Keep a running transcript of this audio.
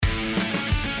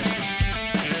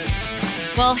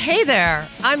Well, hey there.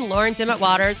 I'm Lauren Dimmitt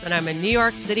Waters, and I'm a New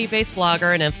York City-based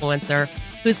blogger and influencer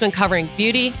who's been covering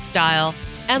beauty, style,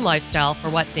 and lifestyle for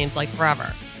what seems like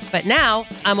forever. But now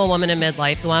I'm a woman in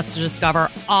midlife who wants to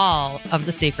discover all of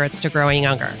the secrets to growing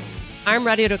younger. I'm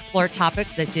ready to explore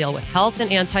topics that deal with health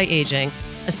and anti-aging,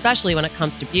 especially when it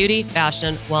comes to beauty,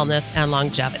 fashion, wellness, and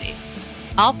longevity.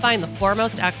 I'll find the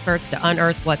foremost experts to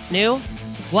unearth what's new,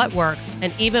 what works,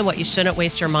 and even what you shouldn't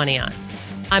waste your money on.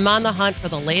 I'm on the hunt for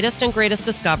the latest and greatest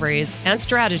discoveries and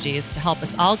strategies to help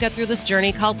us all get through this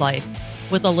journey called life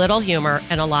with a little humor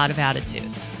and a lot of attitude.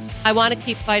 I want to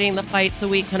keep fighting the fight so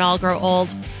we can all grow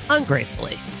old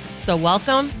ungracefully. So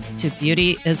welcome to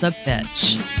Beauty is a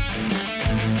Bitch.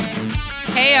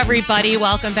 Hey everybody,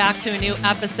 welcome back to a new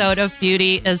episode of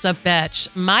Beauty is a Bitch.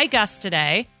 My guest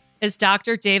today is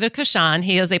Dr. David Kashan.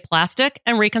 He is a plastic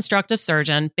and reconstructive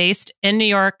surgeon based in New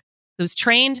York who's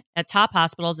trained at top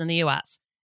hospitals in the U.S.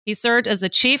 He served as a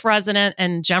chief resident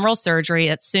in general surgery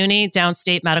at SUNY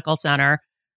Downstate Medical Center,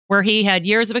 where he had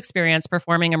years of experience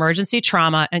performing emergency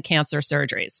trauma and cancer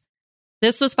surgeries.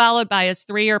 This was followed by his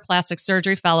 3-year plastic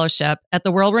surgery fellowship at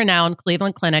the world-renowned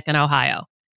Cleveland Clinic in Ohio.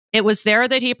 It was there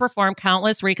that he performed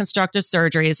countless reconstructive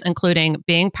surgeries, including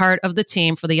being part of the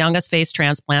team for the youngest face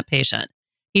transplant patient.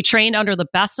 He trained under the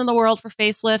best in the world for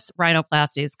facelifts,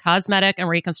 rhinoplasties, cosmetic and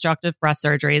reconstructive breast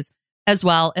surgeries, as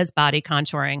well as body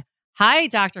contouring. Hi,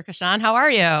 Dr. Kashan. How are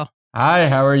you? Hi,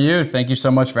 how are you? Thank you so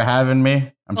much for having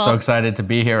me. I'm so excited to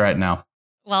be here right now.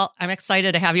 Well, I'm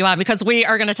excited to have you on because we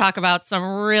are going to talk about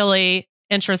some really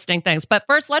interesting things. But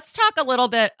first, let's talk a little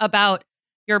bit about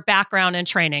your background and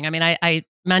training. I mean, I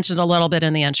mentioned a little bit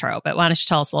in the intro, but why don't you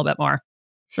tell us a little bit more?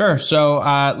 Sure. So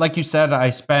like you said,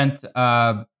 I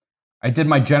did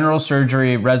my general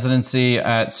surgery residency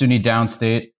at SUNY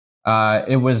Downstate.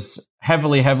 It was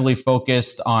heavily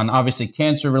focused on obviously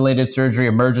cancer-related surgery,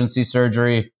 emergency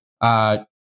surgery, a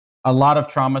lot of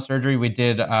trauma surgery. We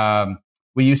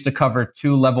used to cover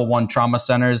 2 level 1 trauma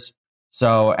centers.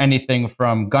 So anything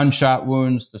from gunshot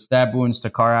wounds to stab wounds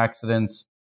to car accidents.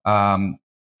 And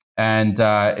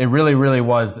it really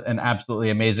was an absolutely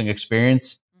amazing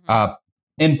experience.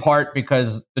 In part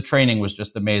because the training was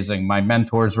just amazing. My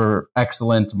mentors were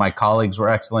excellent. My colleagues were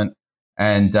excellent.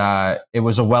 And it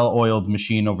was a well-oiled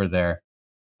machine over there.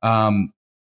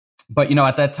 But,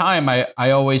 at that time,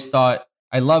 I always thought,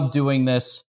 I love doing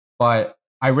this, but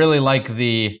I really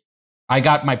I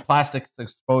got my plastics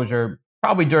exposure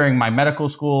probably during my medical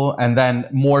school and then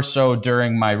more so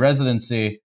during my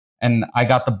residency. And I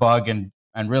got the bug and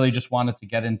really just wanted to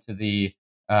get into the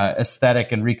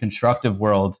aesthetic and reconstructive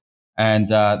world. And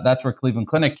that's where Cleveland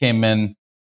Clinic came in.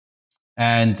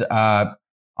 And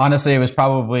honestly, it was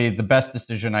probably the best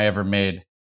decision I ever made.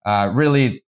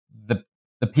 Really,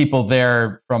 the people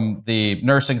there, from the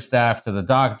nursing staff to the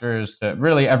doctors to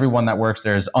really everyone that works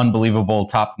there, is unbelievable,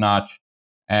 top notch.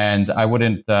 And I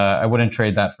wouldn't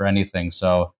trade that for anything.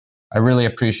 So I really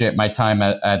appreciate my time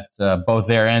at both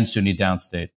there and SUNY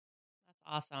Downstate. That's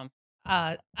awesome.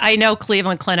 I know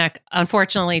Cleveland Clinic,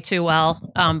 unfortunately, too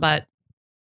well, but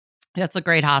that's a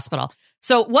great hospital.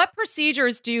 So what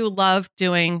procedures do you love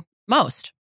doing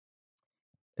most?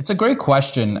 It's a great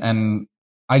question. And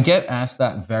I get asked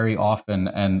that very often.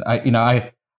 And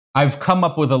I've come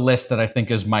up with a list that I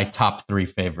think is my top 3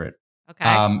 favorite.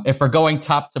 Okay. If we're going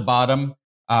top to bottom,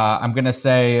 I'm going to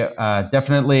say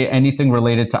definitely anything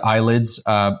related to eyelids,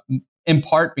 in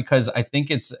part because I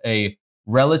think it's a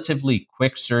relatively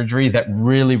quick surgery that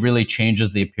really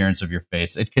changes the appearance of your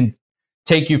face. It can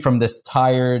take you from this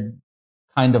tired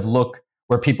kind of look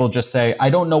where people just say, I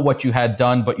don't know what you had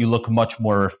done, but you look much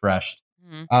more refreshed.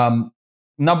 Mm-hmm.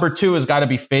 Number 2 has got to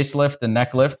be facelift and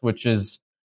neck lift, it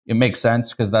makes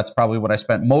sense because that's probably what I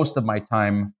spent most of my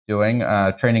time doing,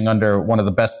 training under one of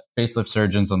the best facelift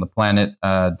surgeons on the planet,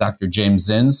 Dr. James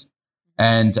Zins.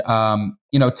 And,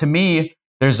 to me,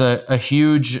 there's a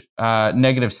huge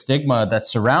negative stigma that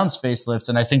surrounds facelifts.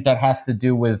 And I think that has to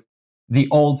do with the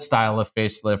old style of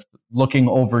facelift, looking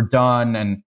overdone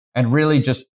and really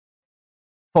just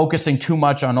focusing too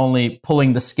much on only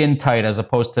pulling the skin tight as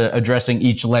opposed to addressing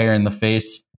each layer in the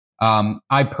face.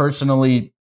 I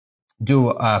personally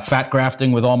do fat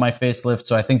grafting with all my facelifts,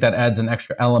 so I think that adds an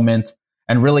extra element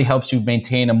and really helps you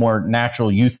maintain a more natural,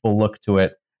 youthful look to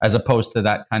it, as opposed to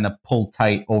that kind of pull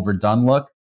tight, overdone look.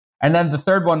 And then the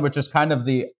third one, which is kind of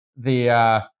the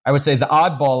I would say the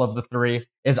oddball of the 3,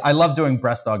 is I love doing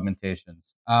breast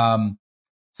augmentations.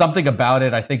 Something about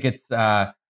it, I think it's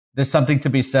there's something to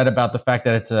be said about the fact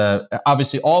that it's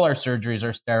obviously all our surgeries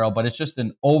are sterile, but it's just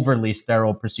an overly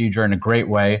sterile procedure in a great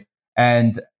way.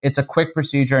 And it's a quick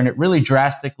procedure, and it really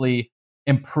drastically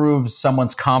improves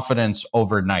someone's confidence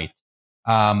overnight.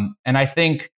 And I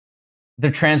think the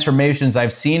transformations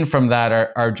I've seen from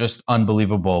that are just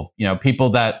unbelievable. People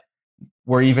that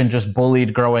were even just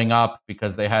bullied growing up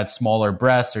because they had smaller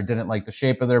breasts or didn't like the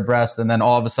shape of their breasts. And then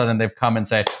all of a sudden they've come and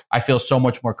say, I feel so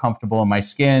much more comfortable in my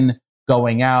skin,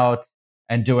 going out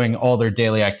and doing all their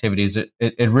daily activities.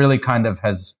 It really kind of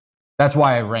has, that's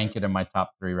why I rank it in my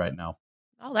top 3 right now.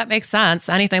 Oh, that makes sense.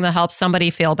 Anything that helps somebody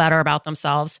feel better about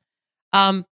themselves.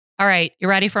 All right. You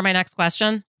ready for my next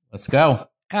question? Let's go.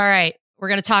 All right. We're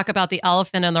going to talk about the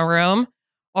elephant in the room,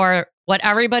 or what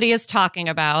everybody is talking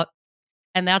about,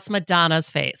 and that's Madonna's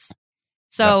face.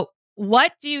 So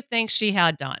What do you think she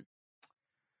had done?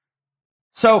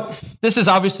 So this is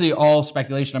obviously all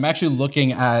speculation. I'm actually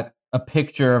looking at a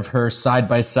picture of her side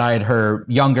by side, her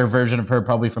younger version of her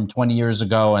probably from 20 years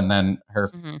ago, and then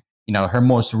her, her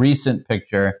most recent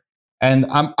picture. And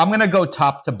I'm going to go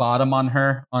top to bottom on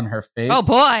her face. Oh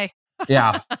boy.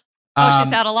 Yeah.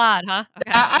 She's had a lot, huh?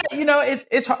 Okay.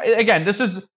 It's again, this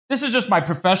is just my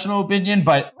professional opinion,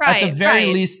 but at the very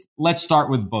least, let's start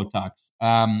with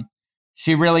Botox.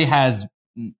 She really has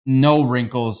no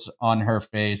wrinkles on her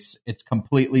face. It's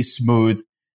completely smooth,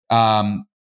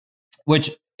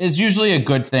 which is usually a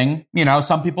good thing.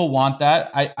 Some people want that.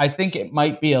 I think it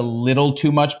might be a little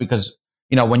too much because,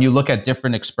 when you look at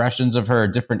different expressions of her,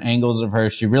 different angles of her,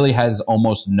 she really has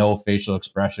almost no facial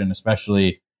expression,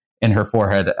 especially in her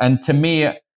forehead. And to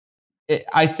me,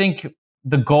 I think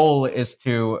the goal is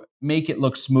to make it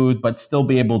look smooth, but still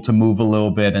be able to move a little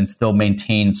bit and still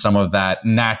maintain some of that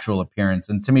natural appearance.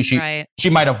 And to me, she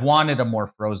might have wanted a more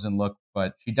frozen look,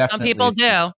 but she definitely... Some people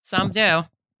do. Some do.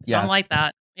 Some like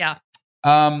that. Yeah.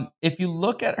 If you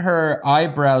look at her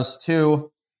eyebrows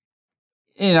too,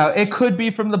 it could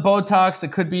be from the Botox.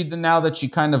 It could be now that she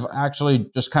kind of actually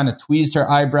just kind of tweezed her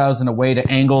eyebrows in a way to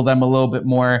angle them a little bit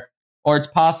more. Or it's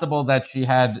possible that she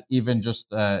had even just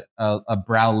a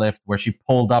brow lift where she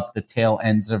pulled up the tail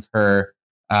ends of her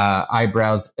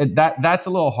eyebrows. That's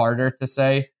a little harder to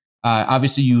say.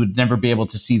 Obviously, you would never be able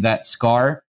to see that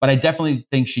scar, but I definitely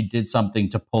think she did something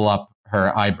to pull up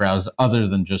her eyebrows other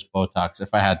than just Botox, if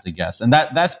I had to guess. And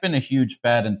that's been a huge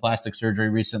fad in plastic surgery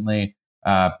recently.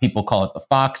 People call it the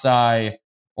fox eye,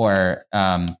 or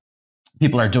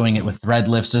people are doing it with thread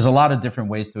lifts. There's a lot of different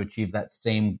ways to achieve that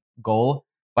same goal.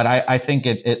 But I think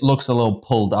it looks a little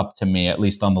pulled up to me, at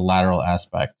least on the lateral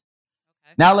aspect.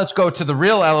 Okay. Now let's go to the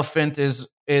real elephant is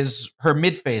her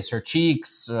mid-face, her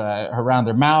cheeks, around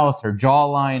her mouth, her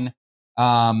jawline.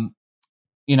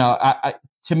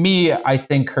 To me, I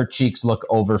think her cheeks look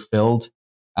overfilled,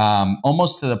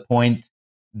 almost to the point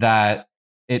that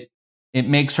it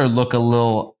makes her look a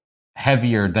little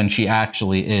heavier than she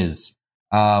actually is.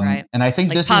 And I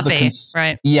think this puffy, is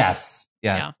right? Yes.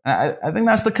 Yeah. I think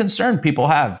that's the concern people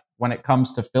have when it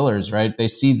comes to fillers, right? They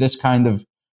see this kind of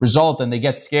result and they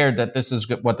get scared that this is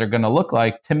what they're going to look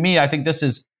like. To me, I think this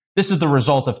is the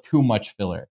result of too much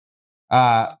filler.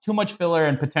 Too much filler,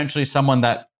 and potentially someone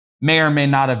that may or may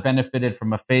not have benefited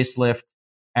from a facelift,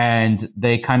 and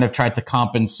they kind of tried to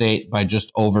compensate by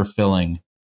just overfilling.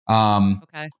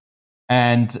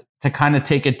 And to kind of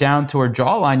take it down to her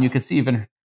jawline, you could see even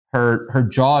her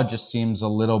jaw just seems a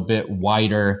little bit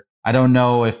wider. I don't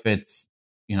know if it's,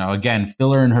 again,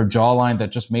 filler in her jawline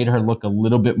that just made her look a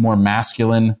little bit more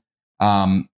masculine.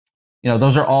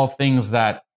 Those are all things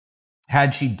that,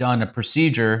 had she done a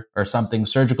procedure or something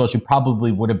surgical, she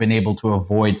probably would have been able to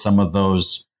avoid some of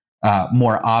those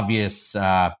more obvious,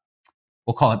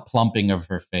 we'll call it plumping of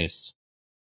her face.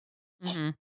 Mm-hmm.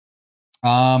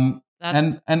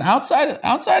 And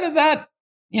outside of that,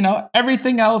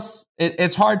 everything else,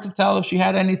 it's hard to tell if she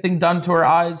had anything done to her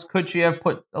eyes. Could she have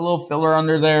put a little filler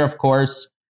under there? Of course.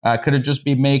 Could it just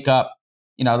be makeup?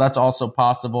 That's also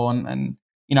possible. And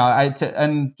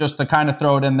just to kind of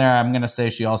throw it in there, I'm going to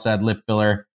say she also had lip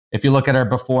filler. If you look at her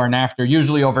before and after,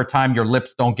 usually over time, your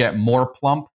lips don't get more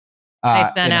plump. They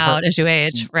thin out as you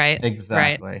age, right?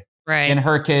 Exactly. Right. In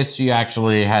her case, she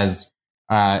actually has,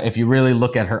 if you really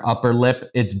look at her upper lip,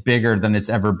 it's bigger than it's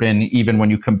ever been, even when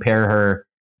you compare her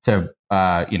to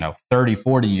 30,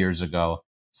 40 years ago.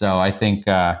 So I think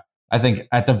at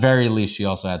the very least she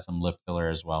also had some lip filler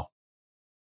as well.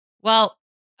 Well,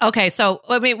 okay, so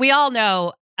we all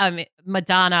know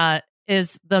Madonna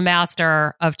is the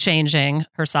master of changing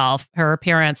herself, her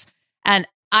appearance, and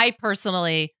I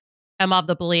personally am of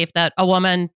the belief that a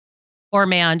woman or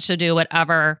man should do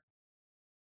whatever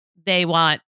they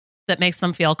want that makes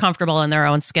them feel comfortable in their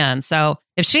own skin. So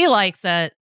if she likes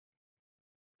it,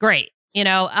 great.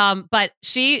 But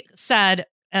she said,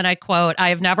 and I quote, "I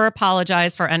have never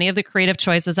apologized for any of the creative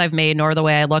choices I've made, nor the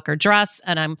way I look or dress,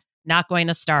 and I'm not going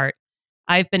to start.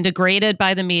 I've been degraded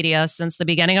by the media since the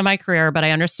beginning of my career, but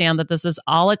I understand that this is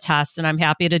all a test, and I'm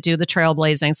happy to do the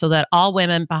trailblazing so that all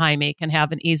women behind me can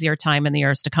have an easier time in the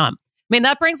years to come. I mean,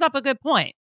 that brings up a good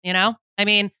point, you know? I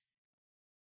mean,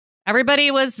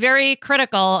 everybody was very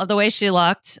critical of the way she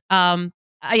looked,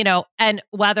 you know, and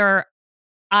whether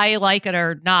I like it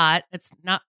or not, it's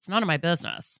none of my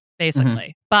business,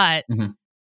 basically. But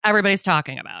everybody's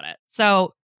talking about it.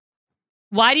 So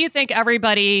why do you think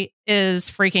everybody is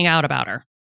freaking out about her?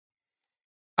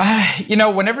 You know,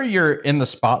 whenever you're in the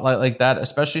spotlight like that,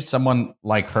 especially someone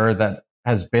like her that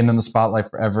has been in the spotlight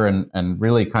forever and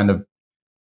really kind of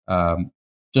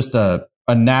just a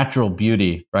natural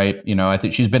beauty, right? You know, I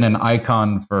think she's been an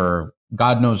icon for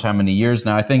God knows how many years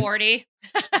now. I think 40.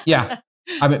 Yeah.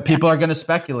 I mean, people are going to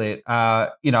speculate.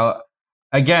 You know,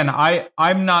 again,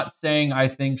 I'm not saying I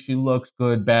think she looks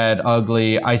good, bad,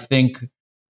 ugly. I think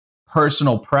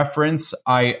personal preference,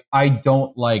 I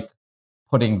don't like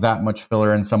putting that much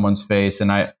filler in someone's face.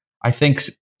 And I think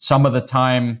some of the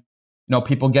time, you know,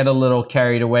 people get a little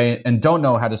carried away and don't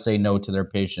know how to say no to their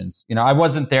patients. You know, I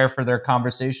wasn't there for their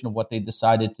conversation of what they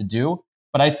decided to do,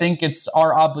 but I think it's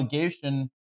our obligation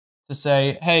to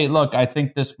say, hey, look, I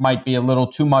think this might be a little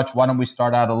too much. Why don't we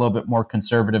start out a little bit more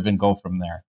conservative and go from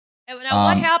there? Now,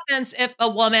 what happens if a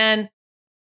woman,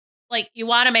 like, you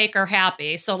want to make her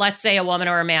happy? So let's say a woman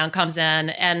or a man comes in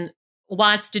and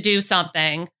wants to do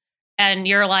something, and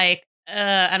you're like,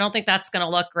 I don't think that's going to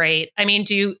look great. I mean,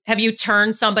 have you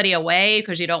turned somebody away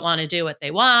because you don't want to do what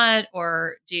they want,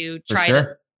 or do you try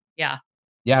to?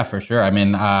 Yeah, for sure. I mean,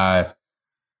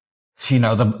 you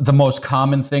know, the most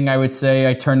common thing I would say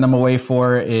I turn them away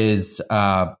for is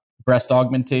breast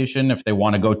augmentation if they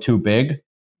want to go too big.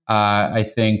 I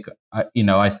think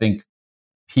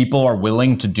people are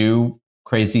willing to do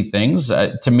crazy things.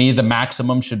 To me, the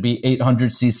maximum should be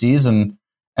 800 cc's,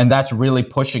 and that's really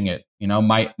pushing it. You know,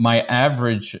 my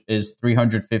average is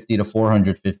 350 to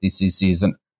 450 cc's,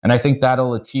 and I think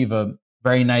that'll achieve a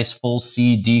very nice full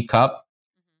C/D cup.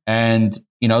 And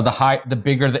you know, the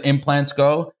bigger the implants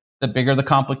go, the bigger the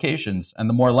complications and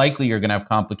the more likely you're going to have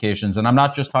complications. And I'm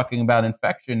not just talking about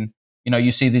infection. You know,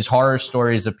 you see these horror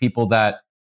stories of people that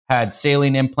had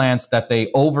saline implants that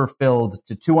they overfilled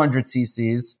to 200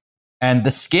 cc's and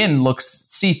the skin looks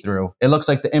see-through. It looks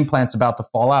like the implant's about to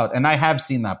fall out. And I have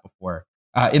seen that before.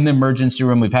 In the emergency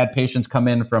room, we've had patients come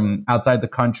in from outside the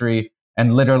country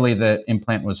and literally the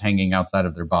implant was hanging outside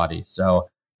of their body. So,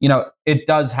 you know, it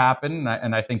does happen.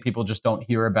 And I think people just don't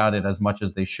hear about it as much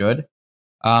as they should.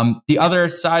 The other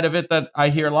side of it that I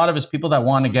hear a lot of is people that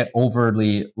want to get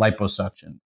overly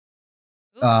liposuction.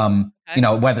 Okay. You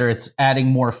know, whether it's adding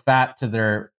more fat to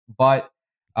their butt,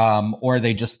 or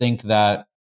they just think that,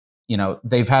 you know,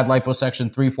 they've had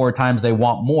liposuction 3-4 times, they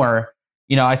want more.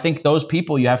 You know, I think those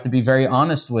people, you have to be very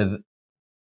honest with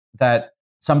that.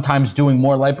 Sometimes doing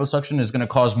more liposuction is going to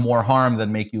cause more harm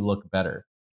than make you look better.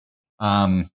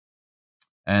 You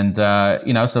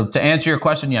know, so to answer your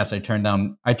question, yes, I turn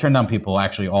down people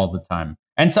actually all the time.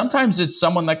 And sometimes it's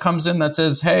someone that comes in that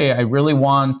says, hey, I really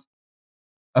want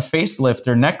a facelift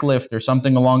or neck lift or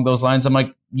something along those lines. I'm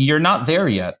like, you're not there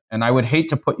yet. And I would hate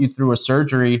to put you through a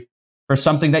surgery for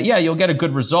something that, yeah, you'll get a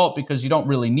good result because you don't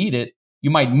really need it. You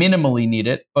might minimally need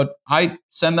it, but I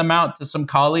send them out to some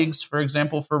colleagues, for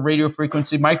example, for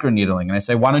radiofrequency microneedling. And I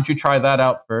say, why don't you try that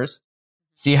out first?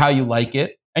 See how you like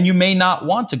it. And you may not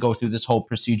want to go through this whole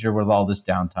procedure with all this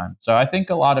downtime. So I think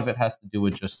a lot of it has to do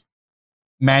with just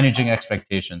managing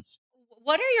expectations.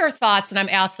 What are your thoughts, and I'm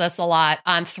asked this a lot,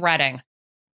 on threading?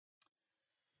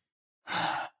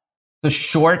 The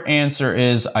short answer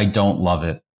is I don't love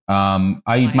it.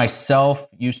 I myself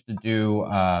used to do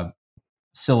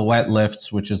silhouette lifts,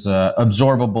 which is a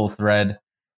absorbable thread,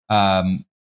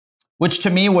 which to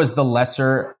me was the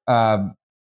lesser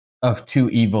of two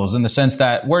evils, in the sense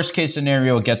that worst case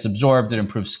scenario, it gets absorbed, it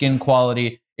improves skin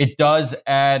quality. It does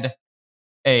add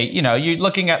you're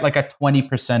looking at like a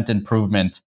 20%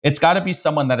 improvement. It's got to be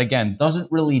someone that, again, doesn't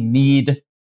really need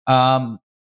a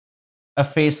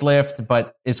facelift,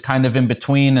 but is kind of in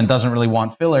between and doesn't really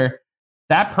want filler.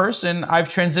 That person, I've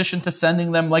transitioned to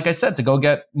sending them, like I said, to go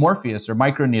get Morpheus or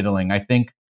microneedling. I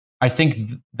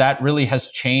think that really has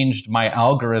changed my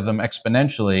algorithm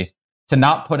exponentially, to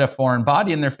not put a foreign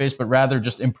body in their face, but rather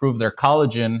just improve their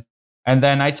collagen. And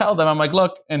then I tell them, I'm like,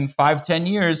 look, in 5-10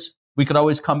 years, we could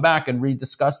always come back and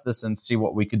rediscuss this and see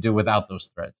what we could do without those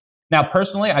threads. Now,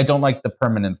 personally, I don't like the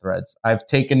permanent threads. I've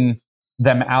taken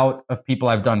them out of people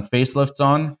I've done facelifts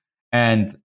on,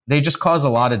 and they just cause a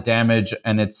lot of damage.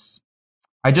 And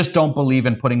I just don't believe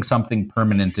in putting something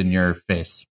permanent in your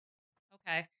face.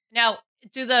 Okay. Now,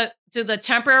 do the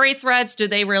temporary threads, do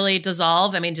they really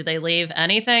dissolve? I mean, do they leave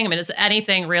anything? I mean, does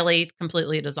anything really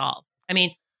completely dissolve? I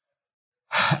mean,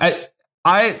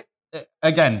 I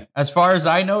again, as far as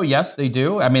I know, yes, they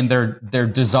do. I mean, they're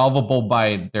dissolvable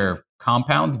by their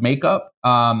compound makeup.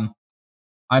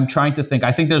 I'm trying to think.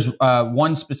 I think there's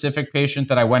one specific patient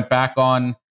that I went back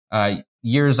on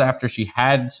years after she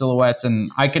had silhouettes,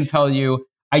 and I can tell you,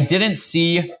 I didn't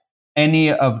see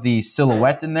any of the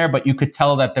silhouette in there, but you could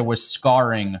tell that there was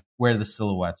scarring where the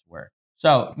silhouettes were.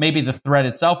 So maybe the thread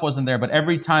itself wasn't there, but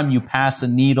every time you pass a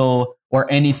needle or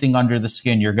anything under the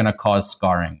skin, you're going to cause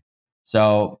scarring.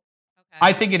 So okay.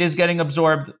 I think it is getting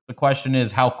absorbed. The question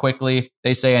is how quickly.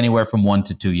 They say anywhere from 1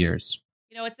 to 2 years.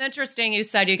 You know, it's interesting. You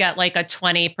said you get like a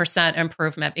 20%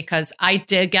 improvement because I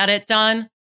did get it done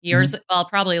well,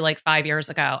 probably like 5 years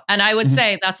ago. And I would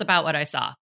say that's about what I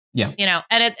saw. Yeah. You know,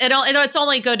 and it's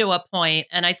only good to a point.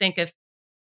 And I think if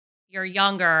you're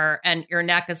younger and your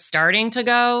neck is starting to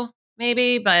go,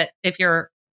 maybe, but if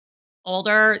you're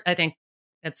older, I think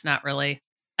it's not really,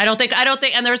 I don't think,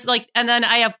 and there's like, and then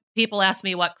I have people ask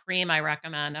me what cream I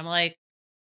recommend. I'm like,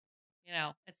 you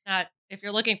know, it's not, if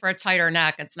you're looking for a tighter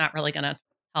neck, it's not really going to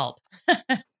help.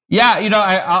 Yeah. You know,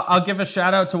 I'll give a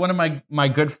shout out to one of my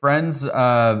good friends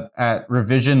at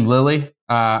Revision, Lily.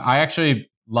 I actually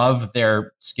love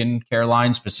their skincare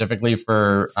line specifically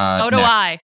for so do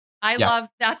neck. I love,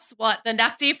 that's what the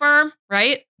neck firm,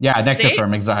 right? Yeah, neck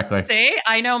firm, exactly. See,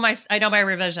 I know my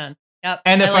Revision. Yep.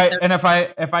 And if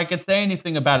I could say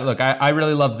anything about it, look, I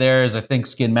really love theirs. I think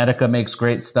Skin Medica makes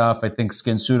great stuff. I think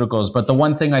SkinCeuticals, but the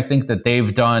one thing I think that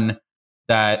they've done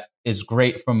that is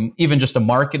great from even just a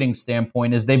marketing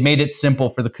standpoint is they've made it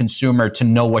simple for the consumer to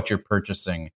know what you're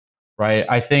purchasing, right?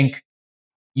 I think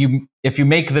if you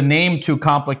make the name too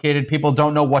complicated, people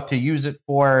don't know what to use it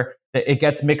for. It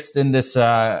gets mixed in this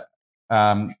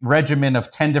regimen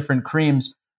of 10 different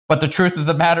creams. But the truth of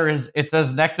the matter is it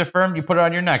says Nectifirm, you put it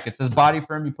on your neck. It says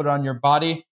Bodyfirm, you put it on your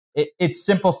body. It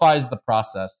simplifies the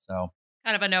process. So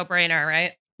kind of a no-brainer,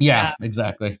 right? Yeah,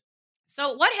 exactly.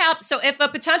 So what happens? So if a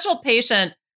potential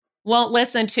patient won't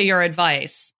listen to your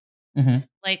advice,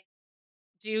 like,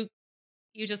 do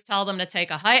you just tell them to take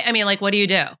a hike? I mean, like, what do you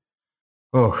do?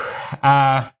 Oh,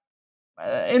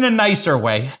 in a nicer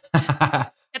way.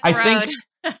 I think.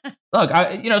 Look,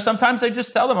 sometimes I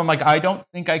just tell them, I'm like, I don't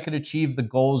think I could achieve the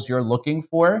goals you're looking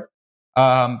for.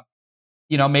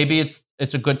 Maybe it's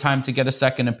a good time to get a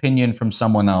second opinion from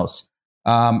someone else.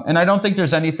 And I don't think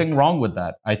there's anything wrong with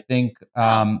that. I think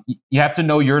you have to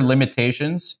know your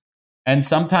limitations. And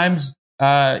sometimes,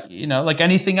 like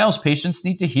anything else, patients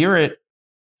need to hear it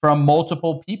from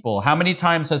multiple people. How many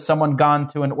times has someone gone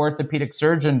to an orthopedic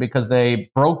surgeon because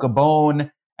they broke a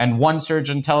bone and one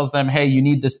surgeon tells them, hey, you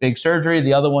need this big surgery.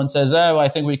 The other one says, oh, I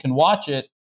think we can watch it.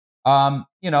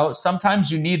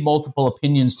 Sometimes you need multiple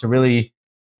opinions to really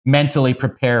mentally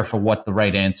prepare for what the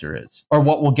right answer is or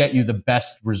what will get you the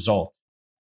best result.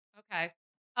 Okay.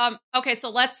 Okay.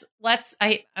 So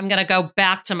I'm going to go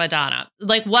back to Madonna.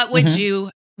 Like, what would you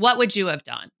have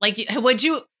done? Like, would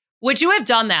you have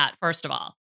done that first of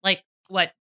all? Like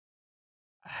what?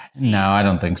 No, I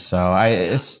don't think so.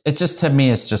 It's just, to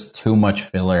me, it's just too much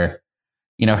filler.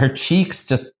 Her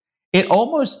cheeks it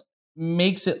almost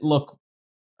makes it look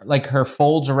like her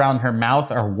folds around her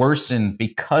mouth are worsened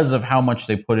because of how much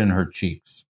they put in her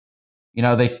cheeks.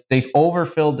 They've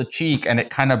overfilled the cheek and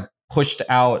it kind of pushed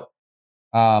out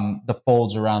the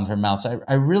folds around her mouth. So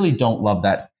I really don't love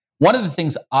that. One of the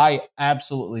things I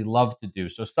absolutely love to do,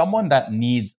 so someone that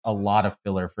needs a lot of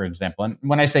filler, for example, and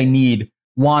when I say need,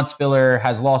 wants filler,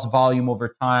 has lost volume over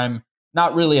time,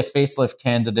 not really a facelift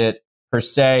candidate per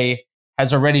se,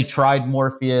 has already tried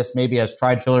Morpheus, maybe has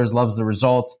tried fillers, loves the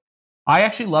results. I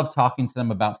actually love talking to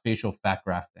them about facial fat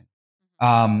grafting.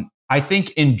 I think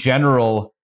in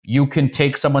general, you can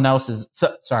take not someone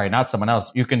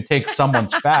else, you can take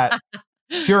someone's fat,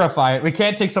 purify it. We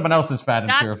can't take someone else's fat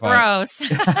and purify it. That's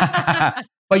gross.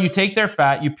 But you take their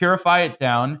fat, you purify it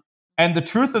down. And the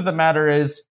truth of the matter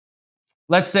is,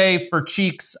 let's say for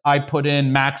cheeks, I put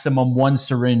in maximum 1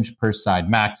 syringe per side,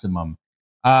 maximum.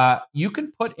 You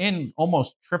can put in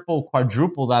almost triple,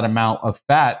 quadruple that amount of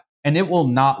fat, and it will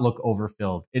not look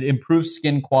overfilled. It improves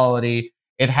skin quality.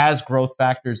 It has growth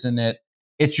factors in it.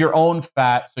 It's your own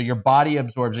fat, so your body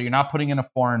absorbs it. You're not putting in a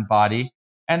foreign body.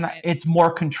 And it's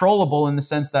more controllable in the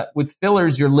sense that with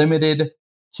fillers, you're limited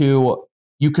to,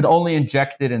 you could only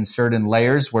inject it in certain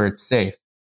layers where it's safe.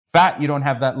 Fat, you don't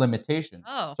have that limitation.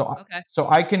 Oh, okay. So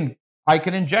I can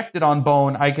inject it on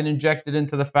bone. I can inject it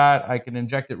into the fat. I can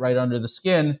inject it right under the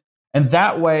skin. And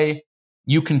that way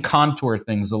you can contour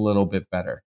things a little bit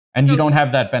better. And you don't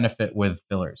have that benefit with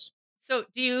fillers. So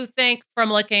do you think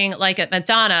from looking like at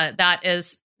Madonna, that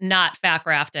is not fat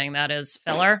grafting, that is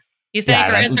filler? You think,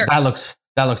 Yeah, or is there,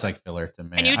 that looks like filler to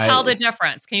me. can you tell the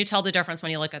difference? Can you tell the difference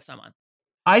when you look at someone?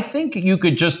 I think you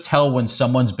could just tell when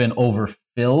someone's been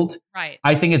overfilled. Right.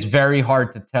 I think it's very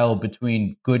hard to tell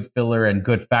between good filler and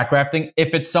good fat grafting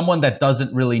if it's someone that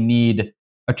doesn't really need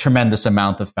a tremendous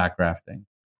amount of fat grafting.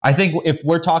 I think if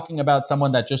we're talking about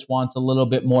someone that just wants a little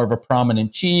bit more of a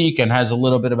prominent cheek and has a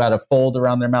little bit about a fold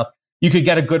around their mouth, you could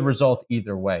get a good result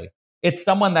either way. It's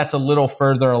someone that's a little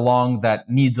further along that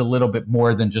needs a little bit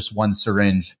more than just one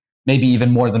syringe, maybe even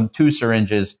more than 2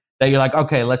 syringes, that you're like,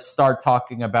 okay, let's start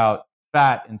talking about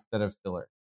fat instead of filler.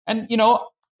 And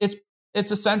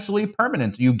it's essentially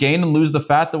permanent. You gain and lose the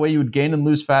fat the way you would gain and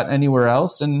lose fat anywhere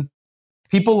else. And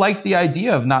people like the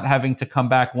idea of not having to come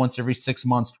back once every 6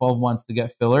 months, 12 months to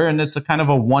get filler. And it's a kind of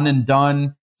a one and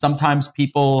done. Sometimes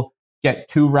people get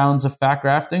 2 rounds of fat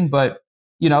grafting, but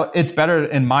it's better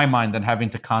in my mind than having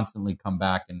to constantly come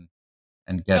back and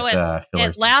get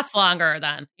fillers. It lasts longer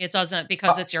then. It doesn't,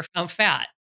 because it's your own fat.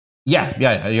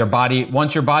 Yeah. Your body,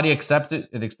 once your body accepts it,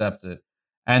 it accepts it.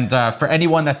 And for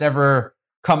anyone that's ever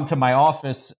come to my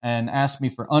office and asked me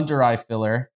for under eye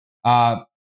filler,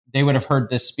 they would have heard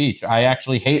this speech. I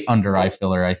actually hate under eye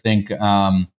filler. I think,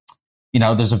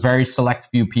 there's a very select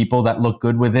few people that look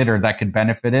good with it or that could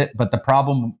benefit it. But the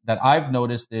problem that I've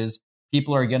noticed is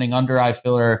people are getting under eye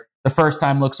filler. The first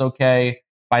time looks okay.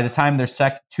 By the time they're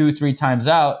 2-3 times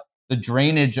out, the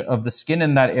drainage of the skin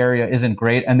in that area isn't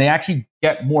great. And they actually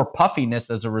get more puffiness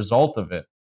as a result of it.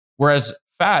 Whereas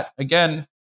fat, again,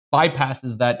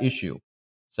 bypasses that issue.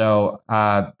 So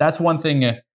that's one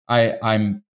thing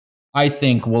I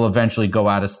think will eventually go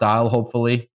out of style,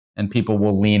 hopefully, and people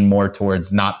will lean more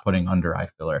towards not putting under eye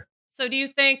filler. So do you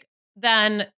think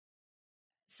then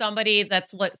somebody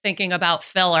that's thinking about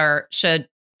filler should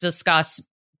discuss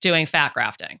doing fat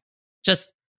grafting? Just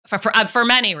for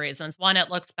many reasons. One, it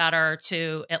looks better.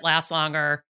 2, it lasts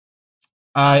longer.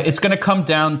 It's going to come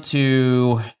down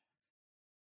to,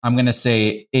 I'm going to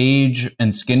say, age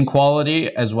and skin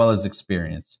quality as well as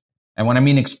experience. And when I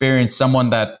mean experience, someone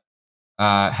that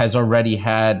has already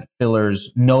had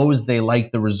fillers knows they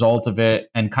like the result of it.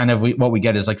 And kind of what we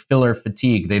get is like filler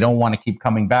fatigue. They don't want to keep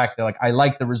coming back. They're like, I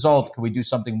like the result. Can we do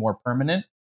something more permanent?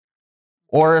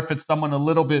 Or if it's someone a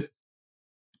little bit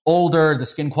older, the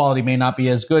skin quality may not be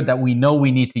as good, that we know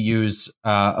we need to use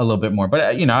a little bit more. But,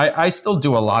 I still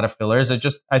do a lot of fillers.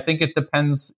 I think it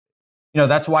depends.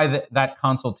 That's why that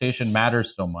consultation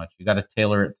matters so much. You got to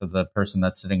tailor it to the person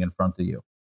that's sitting in front of you.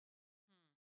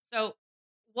 So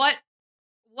what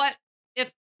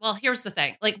if, well, here's the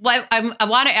thing. Like, I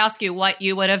want to ask you what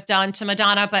you would have done to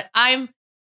Madonna, but I'm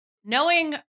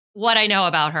knowing what I know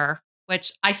about her,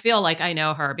 which I feel like I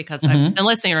know her because I've been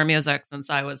listening to her music since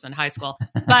I was in high school.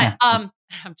 But I'm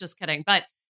just kidding. But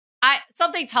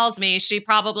something tells me she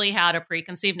probably had a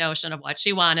preconceived notion of what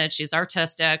she wanted. She's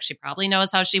artistic. She probably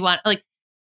knows how she wants. Like,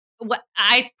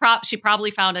 she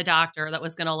probably found a doctor that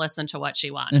was going to listen to what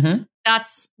she wanted. Mm-hmm.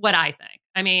 That's what I think.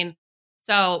 I mean,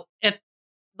 so if,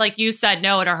 like you said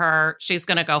no to her, she's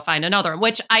going to go find another,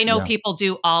 which I know people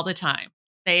do all the time.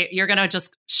 You're going to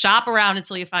just shop around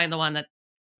until you find the one that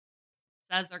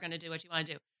says they're going to do what you want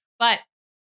to do. But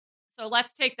so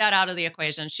let's take that out of the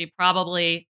equation. She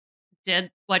probably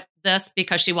did this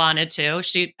because she wanted to.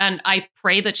 And I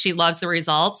pray that she loves the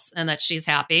results and that she's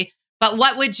happy. But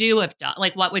what would you have done?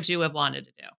 Like, what would you have wanted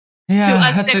to do? Yeah,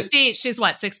 to a 60, she's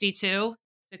what, 62?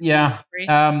 Yeah.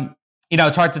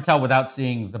 It's hard to tell without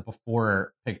seeing the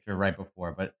before picture right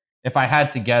before. But if I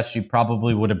had to guess, she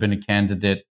probably would have been a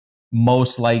candidate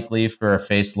most likely for a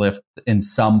facelift in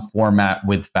some format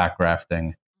with fat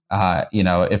grafting.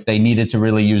 If they needed to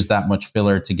really use that much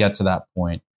filler to get to that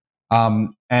point.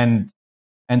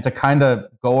 And to kind of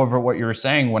go over what you were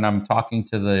saying, when I'm talking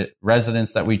to the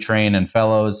residents that we train and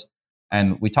fellows,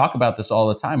 and we talk about this all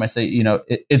the time, I say,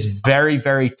 it's very,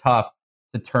 very tough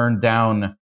to turn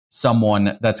down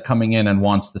someone that's coming in and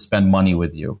wants to spend money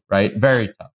with you, right? Very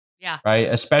tough. Yeah. Right.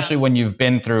 Especially when you've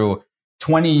been through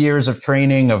 20 years of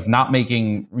training of not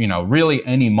making, really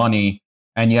any money,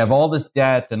 and you have all this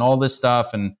debt and all this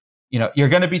stuff, and, you're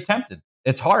going to be tempted.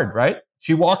 It's hard, right?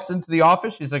 She walks into the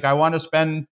office. She's like, I want to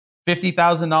spend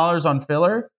 $50,000 on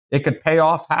filler. It could pay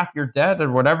off half your debt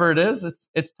or whatever it is.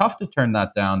 It's tough to turn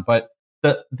that down. But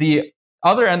the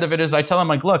other end of it is I tell them,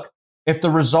 like, look, if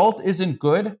the result isn't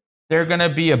good, they're going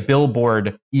to be a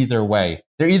billboard either way.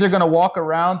 They're either going to walk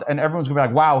around and everyone's going to be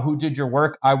like, wow, who did your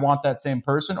work? I want that same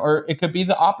person. Or it could be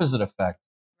the opposite effect.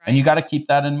 Right. And you got to keep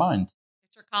that in mind.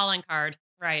 It's your calling card.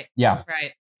 Right. Yeah.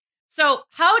 Right. So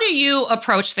how do you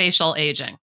approach facial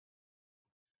aging?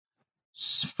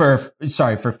 For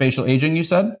facial aging, you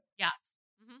said? Yes.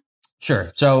 Mm-hmm.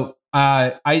 Sure. So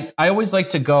I always like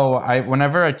to go.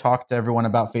 Whenever I talk to everyone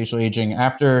about facial aging,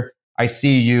 after I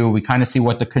see you, we kind of see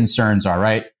what the concerns are,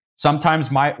 right? Sometimes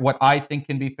what I think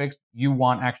can be fixed, you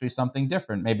want actually something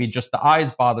different. Maybe just the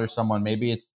eyes bother someone.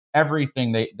 Maybe it's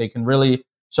everything. They can really.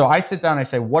 So I sit down and I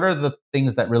say, what are the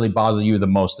things that really bother you the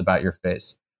most about your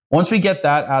face? Once we get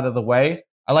that out of the way,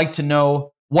 I like to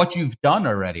know what you've done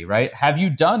already, right? Have you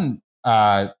done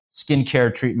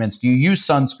skincare treatments? Do you use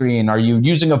sunscreen? Are you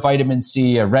using a vitamin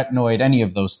C, a retinoid, any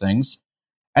of those things?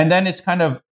 And then it's kind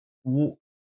of,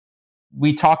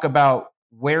 we talk about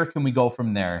where can we go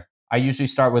from there. I usually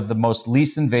start with the most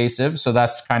least invasive. So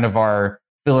that's kind of our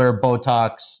filler,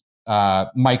 Botox,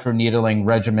 microneedling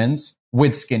regimens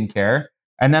with skincare.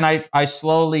 And then I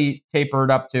slowly taper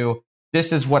it up to,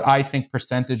 this is what I think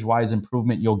percentage-wise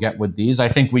improvement you'll get with these. I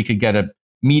think we could get a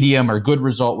medium or good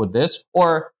result with this.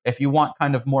 Or if you want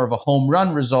kind of more of a home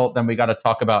run result, then we got to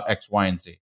talk about X, Y, and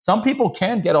Z. Some people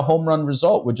can get a home run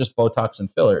result with just Botox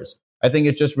and fillers. I think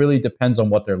it just really depends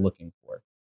on what they're looking for.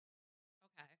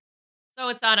 Okay. So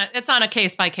it's on a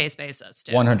case by case basis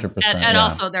too. 100%. And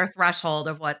also their threshold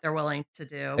of what they're willing to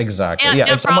do. Exactly.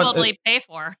 And probably pay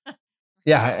for.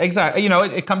 Yeah, exactly.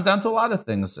 It comes down to a lot of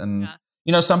things. And,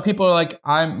 some people are like,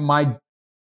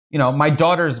 my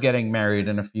daughter's getting married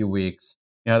in a few weeks.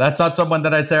 That's not someone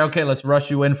that I'd say, okay, let's rush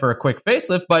you in for a quick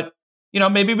facelift. But,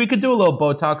 maybe we could do a little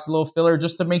Botox, a little filler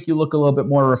just to make you look a little bit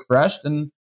more refreshed.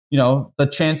 And, the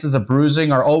chances of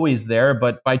bruising are always there.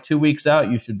 But by 2 weeks out,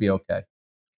 you should be okay.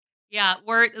 Yeah,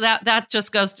 that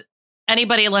just goes to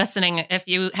anybody listening. If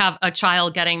you have a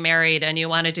child getting married and you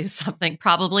want to do something,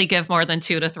 probably give more than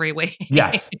 2 to 3 weeks.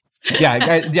 Yes.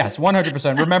 Yeah. Yes.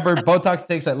 100%. Remember, Botox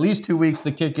takes at least 2 weeks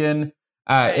to kick in.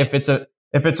 Right. If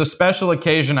it's a special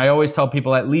occasion, I always tell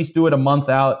people at least do it a month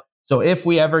out. So if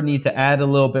we ever need to add a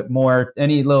little bit more,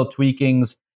 any little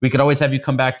tweakings, we could always have you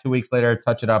come back 2 weeks later,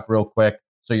 touch it up real quick.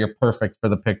 So you're perfect for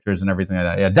the pictures and everything like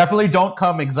that. Yeah, definitely don't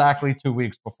come exactly 2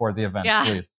 weeks before the event,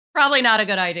 please. Probably not a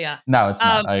good idea. No, it's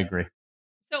not. I agree.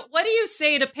 So what do you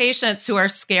say to patients who are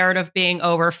scared of being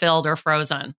overfilled or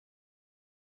frozen?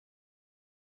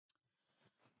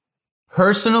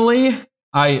 Personally,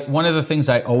 one of the things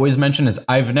I always mention is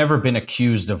I've never been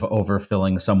accused of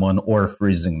overfilling someone or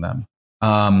freezing them.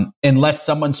 Unless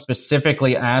someone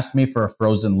specifically asked me for a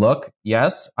frozen look,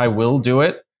 yes, I will do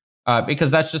it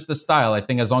because that's just the style. I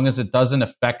think as long as it doesn't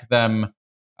affect them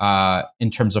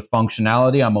in terms of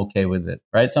functionality, I'm okay with it,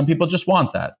 right? Some people just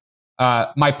want that.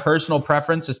 My personal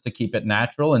preference is to keep it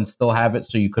natural and still have it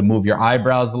so you can move your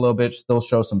eyebrows a little bit, still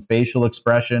show some facial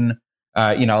expression.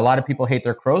 A lot of people hate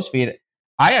their crow's feet.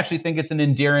 I actually think it's an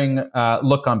endearing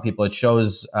look on people. It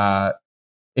shows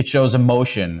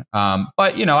emotion.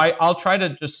 But I'll try to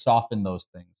just soften those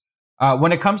things.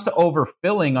 When it comes to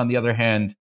overfilling, on the other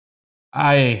hand,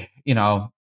 I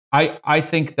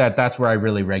think that's where I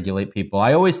really regulate people.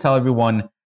 I always tell everyone,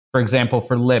 for example,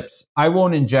 for lips, I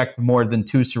won't inject more than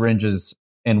 2 syringes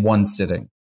in one sitting.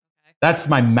 Okay. That's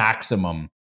my maximum,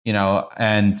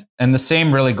 and the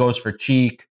same really goes for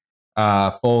cheek,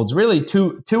 folds. Really,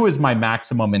 two is my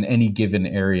maximum in any given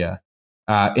area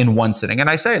in one sitting. And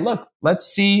I say, look, let's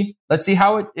see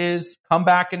how it is. Come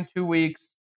back in 2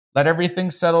 weeks. Let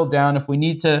everything settle down. If we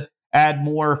need to add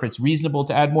more, if it's reasonable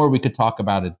to add more, we could talk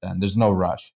about it then. There's no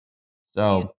rush.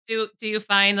 So do you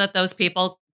find that those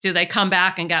people, do they come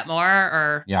back and get more,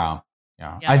 or? Yeah.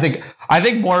 I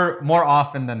think more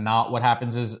often than not, what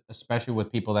happens is, especially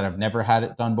with people that have never had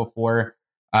it done before,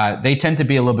 they tend to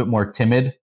be a little bit more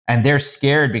timid and they're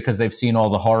scared because they've seen all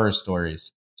the horror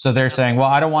stories. So they're saying, well,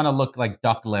 I don't want to look like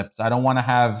duck lips. I don't want to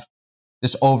have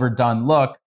this overdone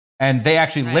look. And they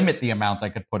actually limit the amount I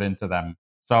could put into them.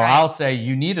 So I'll say,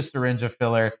 you need a syringe of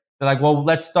filler. They're like, well,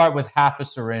 let's start with half a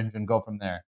syringe and go from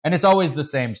there. And it's always the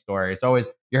same story. It's always,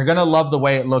 you're going to love the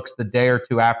way it looks the day or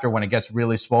two after when it gets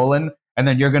really swollen. And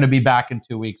then you're going to be back in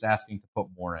 2 weeks asking to put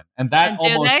more in. And that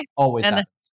always happens.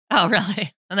 Oh,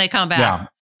 really? And they come back.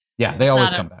 Yeah, they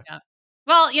always come back. Yeah.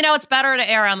 Well, it's better to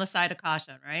err on the side of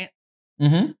caution, right?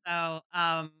 Mm-hmm.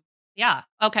 So, yeah.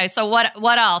 Okay. So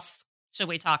what else should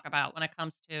we talk about when it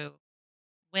comes to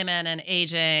women and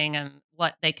aging and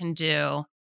what they can do?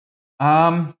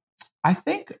 I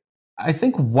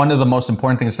think one of the most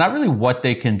important things, it's not really what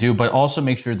they can do, but also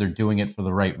make sure they're doing it for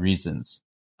the right reasons.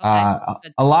 Okay.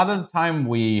 A lot of the time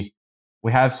we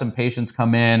have some patients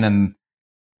come in and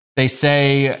they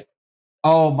say,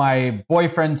 oh, my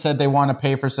boyfriend said they want to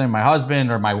pay for something, my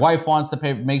husband or my wife wants to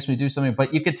pay, makes me do something,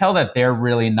 but you could tell that they're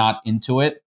really not into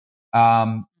it.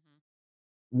 One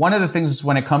of the things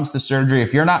when it comes to surgery,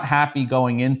 if you're not happy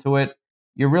going into it,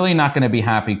 you're really not going to be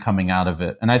happy coming out of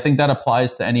it. And I think that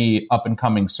applies to any up and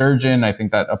coming surgeon. I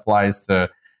think that applies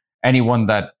to anyone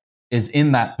that is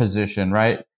in that position,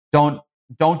 right? Don't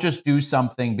just do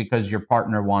something because your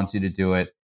partner wants you to do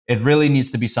it. It really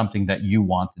needs to be something that you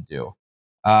want to do.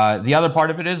 The other part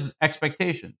of it is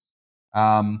expectations.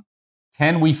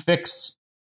 Can we fix,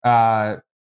 something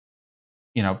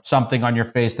on your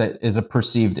face that is a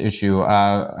perceived issue?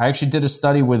 I actually did a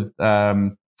study with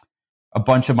a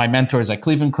bunch of my mentors at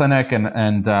Cleveland Clinic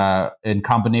and in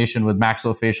combination with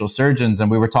maxillofacial surgeons,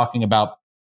 and we were talking about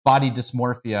body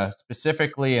dysmorphia,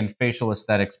 specifically in facial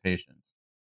aesthetics patients.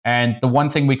 And the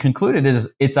one thing we concluded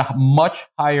is it's a much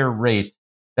higher rate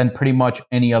than pretty much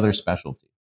any other specialty.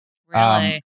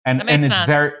 Really? And it's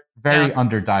sense. very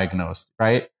underdiagnosed,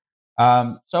 right?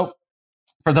 So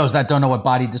for those that don't know what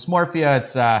body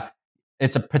dysmorphia,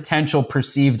 it's a potential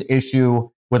perceived issue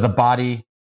with a body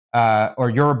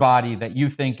or your body that you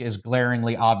think is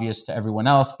glaringly obvious to everyone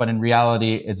else, but in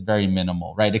reality, it's very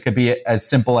minimal, right? It could be as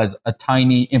simple as a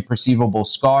tiny, imperceivable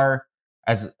scar,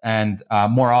 and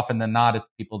more often than not, it's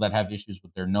people that have issues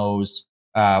with their nose.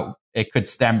 It could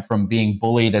stem from being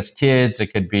bullied as kids.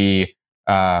 It could be,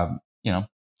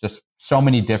 just so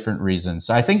many different reasons.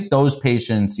 So I think those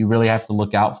patients you really have to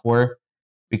look out for,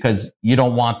 because you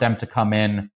don't want them to come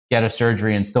in, get a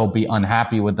surgery, and still be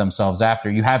unhappy with themselves after.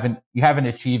 You haven't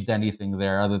achieved anything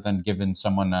there other than giving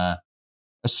someone a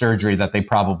surgery that they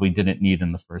probably didn't need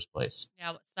in the first place.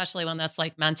 Yeah, especially when that's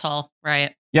like mental,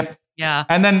 right? Yep. Yeah.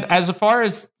 And then as far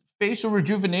as facial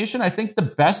rejuvenation, I think the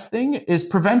best thing is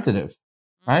preventative,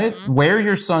 right? Mm-hmm. Wear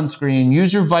your sunscreen,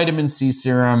 use your vitamin C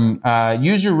serum,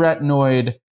 use your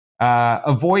retinoid,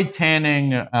 avoid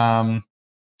tanning.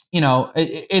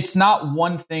 It's not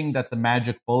one thing that's a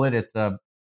magic bullet. It's a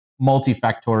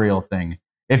multifactorial thing.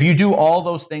 If you do all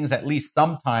those things at least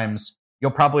sometimes,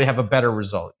 you'll probably have a better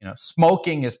result.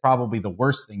 Smoking is probably the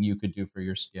worst thing you could do for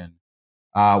your skin.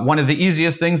 One of the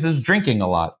easiest things is drinking a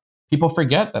lot. People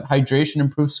forget that hydration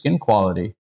improves skin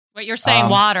quality. What you're saying,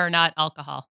 water, not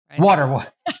alcohol. Right? Water.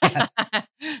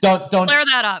 Yes. Don't clear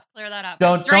that up.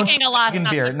 Drinking a lot.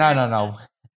 Beer. No.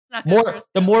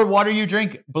 The more water you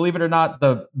drink, believe it or not,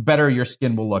 the better your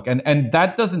skin will look. And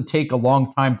that doesn't take a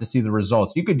long time to see the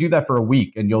results. You could do that for a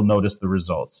week and you'll notice the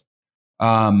results.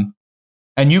 And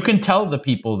you can tell the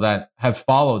people that have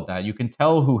followed that. You can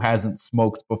tell who hasn't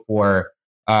smoked before.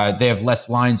 They have less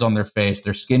lines on their face.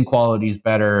 Their skin quality is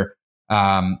better.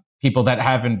 People that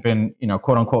haven't been,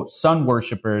 quote unquote, sun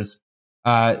worshipers,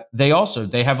 they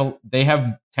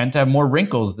tend to have more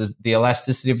wrinkles. The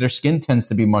elasticity of their skin tends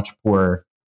to be much poorer.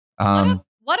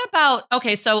 What about,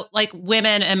 so like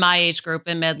women in my age group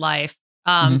in midlife?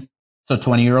 So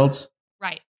 20-year-olds?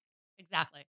 Right.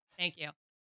 Exactly. Thank you.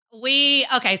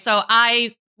 So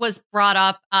I was brought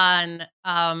up on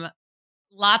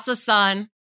lots of sun,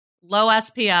 low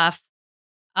SPF,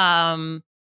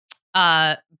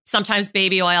 sometimes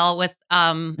baby oil with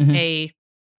a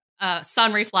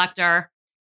sun reflector.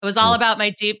 It was all about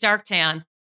my deep dark tan.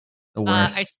 The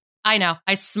worst. I know.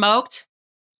 I smoked.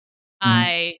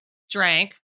 I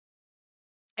drank.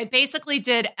 I basically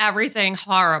did everything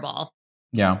horrible.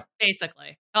 Yeah.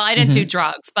 Basically. Well, I didn't do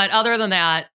drugs, but other than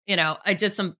that, I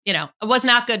did some, it was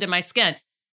not good to my skin.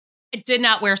 I did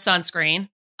not wear sunscreen.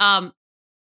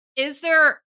 Is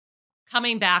there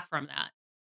coming back from that?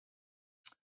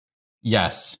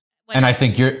 Yes. And I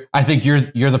think you're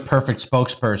the perfect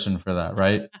spokesperson for that,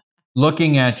 right?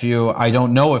 Looking at you, I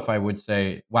don't know if I would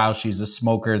say, wow, she's a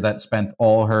smoker that spent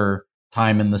all her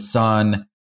time in the sun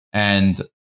and,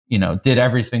 did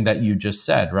everything that you just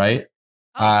said, right?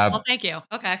 Well, thank you.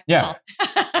 Okay. Yeah.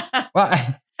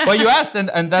 Well, you asked,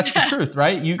 and that's the truth,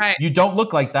 right? You don't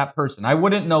look like that person. I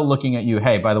wouldn't know looking at you,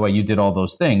 hey, by the way, you did all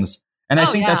those things. And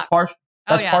I think that's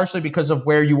partially because of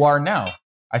where you are now.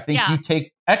 I think you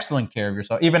take excellent care of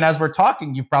yourself. Even as we're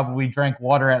talking, you've probably drank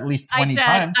water at least 20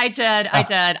 times. I did.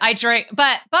 I drink,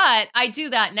 but I do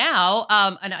that now.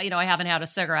 And I haven't had a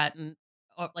cigarette in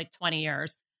like 20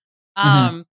 years.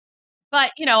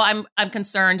 But I'm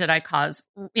concerned that I cause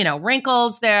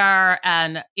wrinkles there,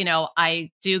 and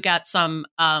I do get some.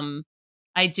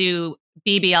 I do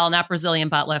BBL, not Brazilian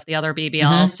butt lift, the other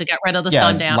BBL to get rid of the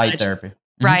sun damage. Light therapy.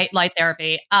 Right, light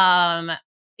therapy.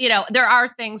 There are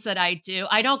things that I do.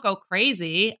 I don't go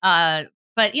crazy, but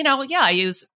I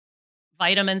use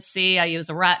vitamin C. I use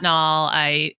a retinol.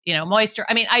 I moisture.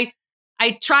 I mean, I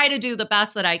try to do the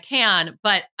best that I can,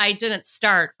 but I didn't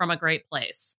start from a great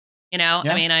place. I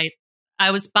mean, I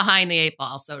was behind the eight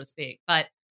ball, so to speak. But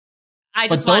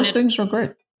those things are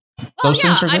great. Things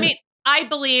are great. I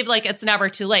believe like it's never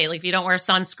too late. Like if you don't wear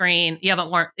sunscreen, you haven't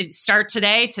worn. Start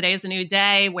today. Today's a new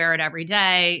day. Wear it every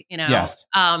day. You know. Yes.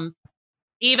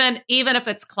 Even if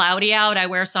it's cloudy out, I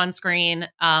wear sunscreen.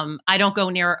 I don't go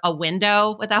near a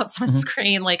window without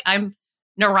sunscreen. Like I'm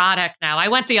neurotic now. I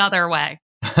went the other way.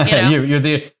 You know?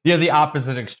 you're the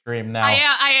opposite extreme now.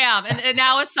 I am. And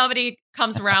now if somebody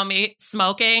comes around me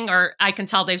smoking, or I can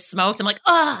tell they've smoked, I'm like,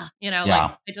 like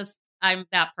I'm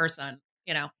that person,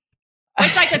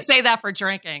 Wish I could say that for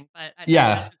drinking, but it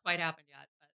hasn't quite happened yet.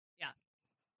 But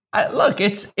yeah. Look,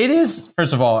 it is,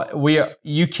 first of all,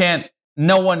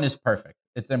 no one is perfect.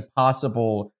 It's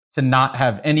impossible to not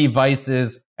have any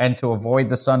vices and to avoid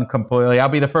the sun completely. I'll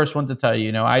be the first one to tell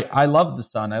you, I love the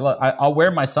sun. I'll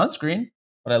wear my sunscreen,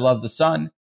 but I love the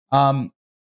sun. And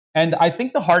I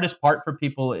think the hardest part for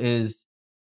people is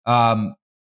the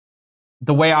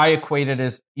way I equate it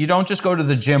is you don't just go to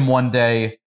the gym one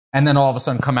day and then all of a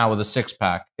sudden come out with a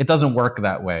six-pack. It doesn't work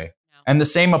that way. No. And the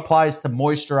same applies to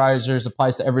moisturizers,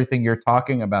 applies to everything you're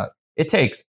talking about. It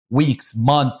takes weeks,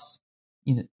 months,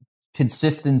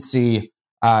 consistency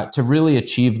to really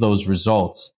achieve those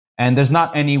results. And there's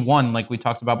not any one, like we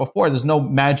talked about before, there's no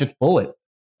magic bullet.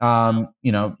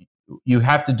 You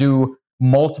have to do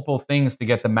multiple things to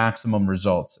get the maximum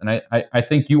results. And I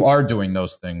think you are doing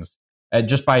those things.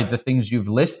 Just by the things you've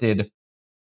listed,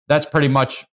 that's pretty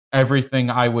much everything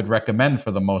I would recommend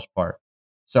for the most part.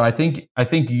 So I think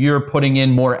you're putting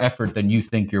in more effort than you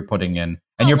think you're putting in.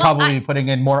 And you're probably putting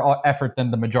in more effort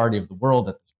than the majority of the world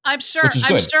at this point.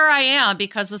 I'm sure I am,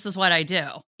 because this is what I do.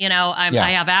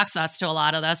 I have access to a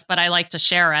lot of this, but I like to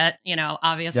share it,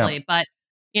 obviously. Yeah. But,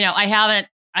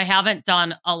 I haven't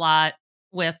done a lot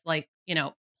with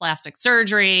plastic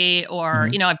surgery, or,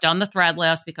 I've done the thread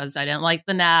lifts because I didn't like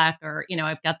the neck, or,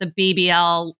 I've got the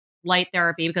BBL light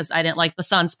therapy because I didn't like the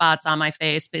sunspots on my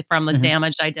face from the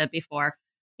damage I did before.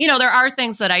 There are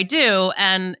things that I do,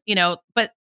 and,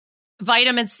 but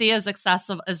vitamin C is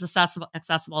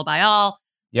accessible by all.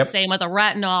 Yep. Same with a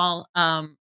retinol.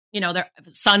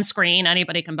 Sunscreen,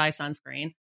 anybody can buy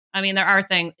sunscreen. I mean, there are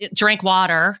things, drink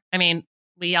water. I mean,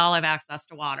 we all have access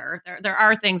to water. There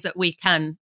are things that we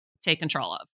can take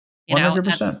control of,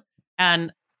 100%.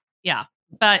 And yeah,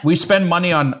 but we spend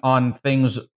money on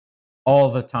things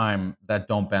all the time that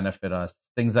don't benefit us,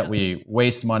 things that we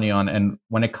waste money on. And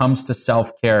when it comes to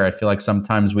self-care, I feel like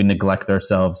sometimes we neglect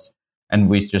ourselves and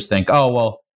we just think, oh,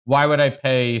 well, why would I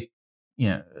pay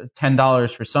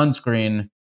 $10 for sunscreen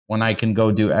when I can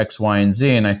go do X, Y, and Z?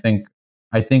 And I think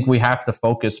we have to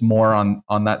focus more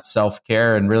on that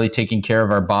self-care and really taking care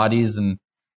of our bodies, and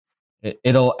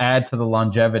it'll add to the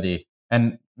longevity.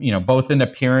 And, both in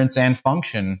appearance and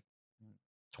function.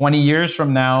 20 years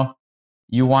from now,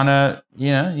 you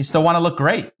still want to look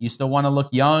great. You still want to look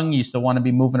young. You still want to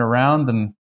be moving around.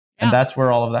 And that's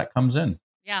where all of that comes in.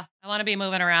 Yeah. I want to be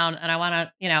moving around, and I want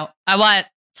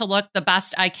to look the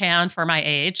best I can for my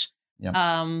age.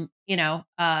 Yeah.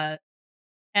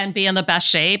 And be in the best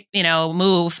shape,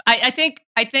 move. I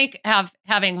think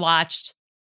having watched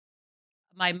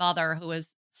my mother, who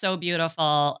was so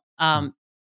beautiful,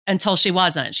 until she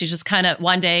wasn't, she just kind of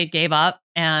one day gave up,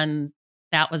 and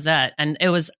that was it. And it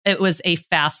was a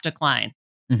fast decline,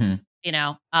 so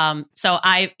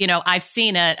I've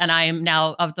seen it, and I am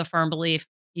now of the firm belief,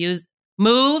 use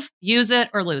it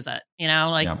or lose it,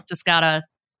 just gotta,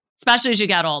 especially as you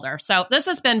get older. So this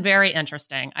has been very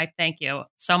interesting. I thank you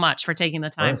so much for taking the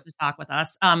time to talk with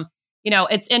us.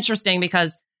 It's interesting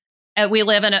because we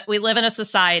live in a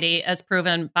society, as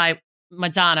proven by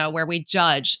Madonna, where we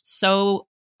judge so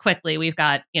quickly. We've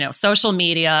got, social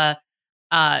media,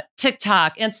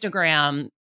 TikTok, Instagram,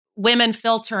 women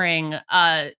filtering,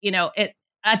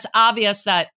 it's obvious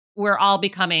that we're all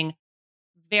becoming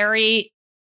very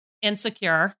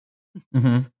insecure,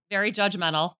 very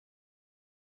judgmental.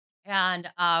 And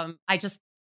I just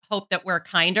hope that we're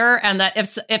kinder, and that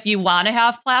if you want to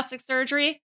have plastic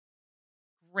surgery,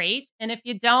 great. And if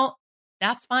you don't,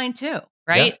 that's fine too.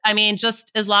 Right. Yeah. I mean,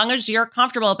 just as long as you're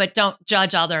comfortable, but don't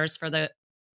judge others for the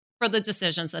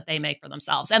decisions that they make for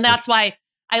themselves. And that's why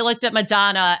I looked at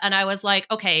Madonna and I was like,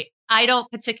 okay, I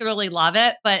don't particularly love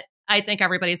it, but I think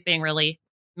everybody's being really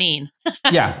mean.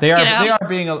 Yeah, they are. They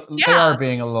are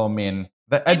being a little mean.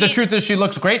 The truth is, she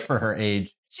looks great for her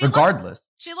age, regardless.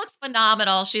 She looks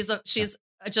phenomenal. She's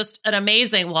just an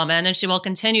amazing woman, and she will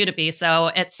continue to be so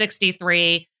at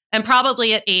 63 and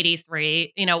probably at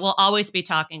 83. We'll always be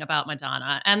talking about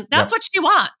Madonna, and that's what she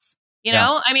wants.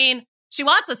 I mean, she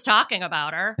wants us talking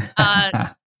about her.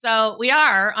 So we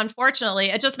are, unfortunately.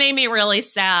 It just made me really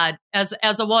sad as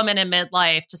a woman in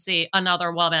midlife to see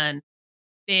another woman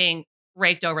being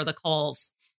raked over the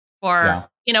coals for,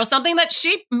 something that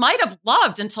she might have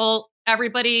loved until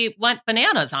everybody went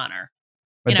bananas on her.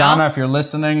 Madonna, if you're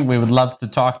listening, we would love to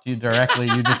talk to you directly.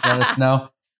 You just let us know.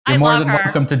 You're more than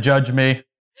welcome to judge me.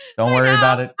 Don't worry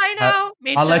about it. I know.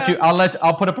 Me too.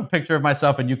 I'll put up a picture of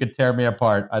myself and you could tear me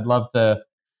apart. I'd love to.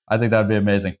 I think that would be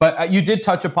amazing. But you did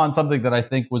touch upon something that I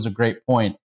think was a great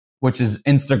point, which is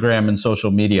Instagram and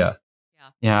social media.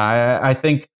 Yeah. I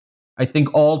think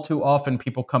all too often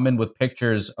people come in with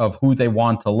pictures of who they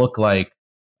want to look like.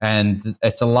 And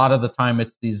it's a lot of the time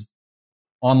it's these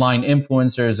online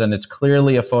influencers and it's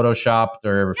clearly a photoshopped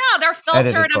or they're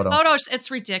filtered in photos. It's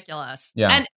ridiculous. Yeah.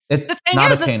 And it's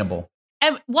not attainable.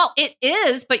 It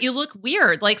is, but you look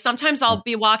weird. Like sometimes I'll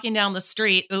be walking down the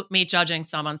street, me judging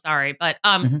someone, sorry. But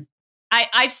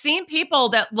I've seen people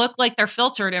that look like they're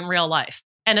filtered in real life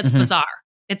and it's bizarre.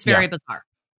 It's very bizarre.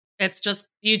 It's just,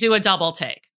 you do a double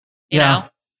take, you know?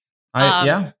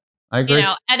 I agree.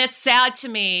 And it's sad to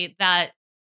me that,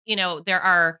 there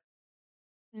are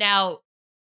now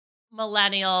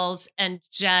millennials and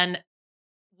Gen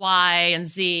Y and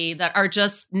Z that are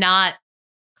just not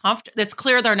comfortable. It's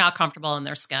clear they're not comfortable in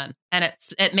their skin. And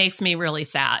it makes me really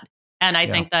sad. And I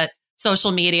think that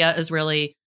social media is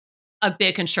really a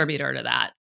big contributor to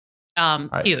that.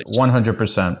 Huge.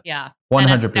 100%. Yeah.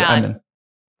 100%.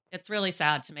 It's really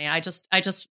sad to me. I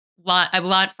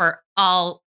want for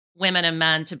all women and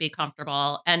men to be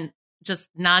comfortable and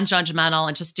just non-judgmental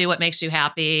and just do what makes you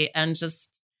happy and just,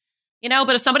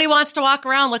 but if somebody wants to walk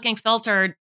around looking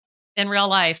filtered in real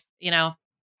life, hey,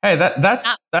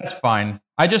 that's fine.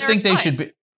 I just think they should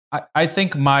be, I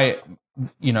think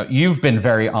you've been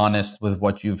very honest with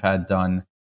what you've had done.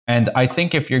 And I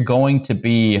think if you're going to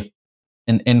be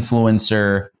an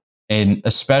influencer in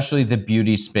especially the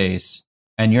beauty space,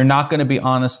 and you're not going to be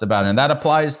honest about it, and that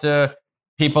applies to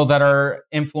people that are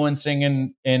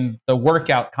influencing in the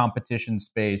workout competition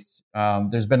space.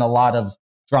 There's been a lot of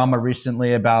drama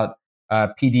recently about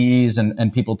PDEs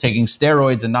and people taking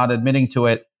steroids and not admitting to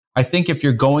it. I think if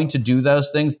you're going to do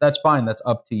those things, that's fine. That's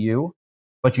up to you.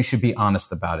 But you should be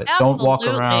honest about it. Absolutely. Don't walk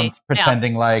around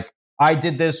pretending like I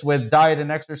did this with diet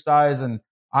and exercise and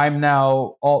I'm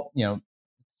now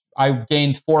I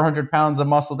gained 400 pounds of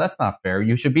muscle. That's not fair.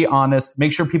 You should be honest.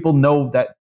 Make sure people know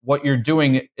that what you're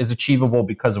doing is achievable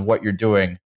because of what you're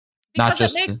doing.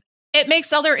 Because it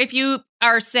makes if you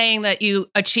are saying that you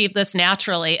achieve this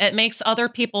naturally, it makes other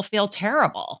people feel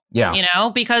terrible.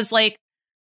 Yeah. Because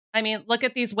look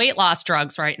at these weight loss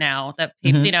drugs right now that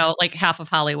people, like half of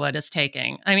Hollywood is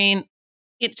taking. I mean,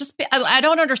 I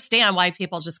don't understand why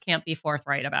people just can't be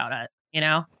forthright about it,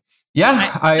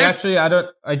 Yeah,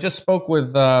 I just spoke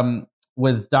with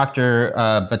Dr.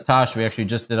 Batash. We actually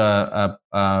just did a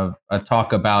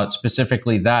talk about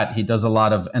specifically that. He does a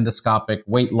lot of endoscopic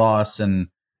weight loss and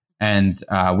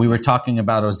we were talking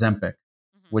about Ozempic,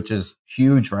 which is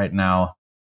huge right now.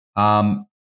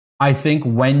 I think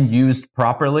when used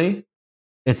properly,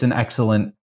 it's an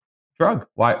excellent drug.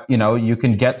 Why, you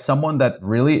can get someone that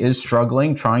really is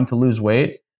struggling, trying to lose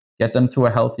weight, get them to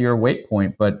a healthier weight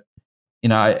point. But,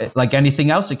 like anything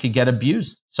else, it could get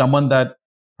abused. Someone that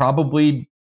probably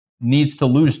needs to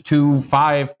lose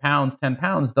 5 pounds, 10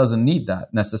 pounds doesn't need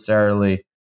that necessarily.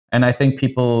 And I think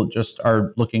people just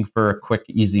are looking for a quick,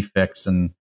 easy fix.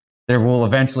 And there will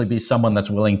eventually be someone that's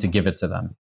willing to give it to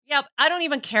them. Yeah, I don't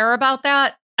even care about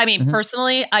that. I mean,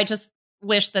 personally, I just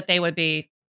wish that they would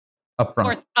be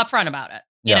upfront about it.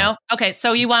 You know? Okay,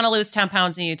 so you want to lose 10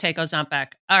 pounds and you take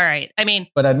Ozempic. All right. I mean,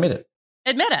 but admit it.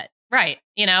 Right.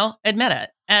 Admit it.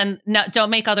 And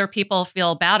don't make other people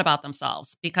feel bad about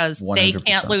themselves because 100%. They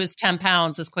can't lose 10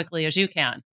 pounds as quickly as you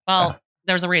can. Well,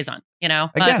 there's a reason,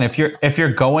 Again, if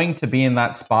you're going to be in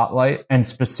that spotlight and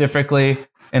specifically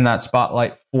in that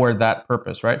spotlight for that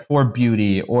purpose, right? For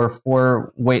beauty or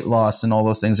for weight loss and all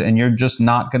those things, and you're just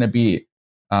not going to be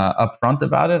upfront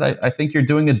about it, I think you're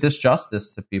doing a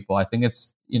disjustice to people. I think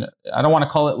it's, I don't want to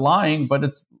call it lying, but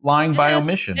it's lying by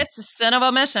omission. It's a sin of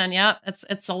omission. Yeah,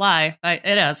 it's a lie.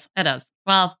 It is.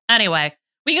 Well, anyway,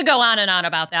 we could go on and on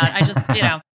about that. I just,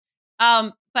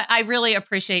 but I really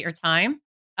appreciate your time.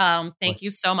 Thank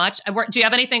you so much. Do you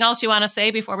have anything else you want to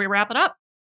say before we wrap it up?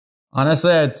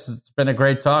 Honestly, it's been a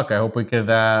great talk. I hope we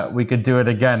could do it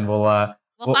again.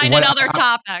 We'll find another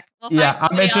topic.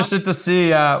 I'm interested to see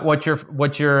what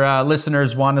your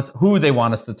listeners want us, who they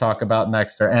want us to talk about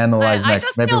next or analyze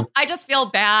next. I just feel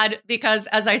bad because,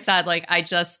 as I said,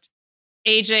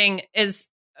 aging is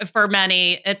for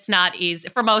many. It's not easy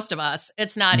for most of us.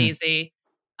 It's not easy.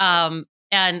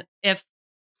 And if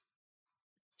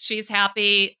she's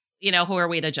happy, who are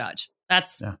we to judge?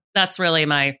 That's really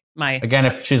my. Again,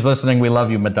 if she's listening, we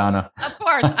love you, Madonna. Of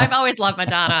course. I've always loved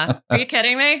Madonna. Are you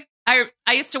kidding me?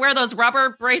 I used to wear those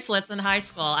rubber bracelets in high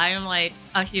school. I am like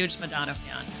a huge Madonna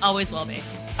fan. Always will be.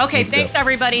 Okay, thanks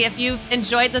everybody. If you've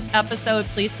enjoyed this episode,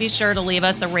 please be sure to leave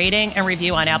us a rating and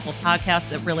review on Apple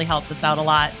Podcasts. It really helps us out a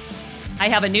lot. I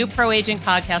have a new pro aging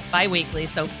podcast bi-weekly,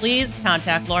 so please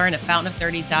contact Lauren at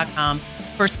fountainof30.com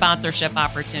for sponsorship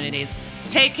opportunities.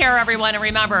 Take care, everyone, and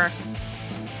remember,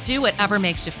 do whatever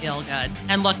makes you feel good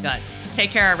and look good.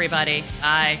 Take care, everybody.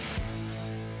 Bye.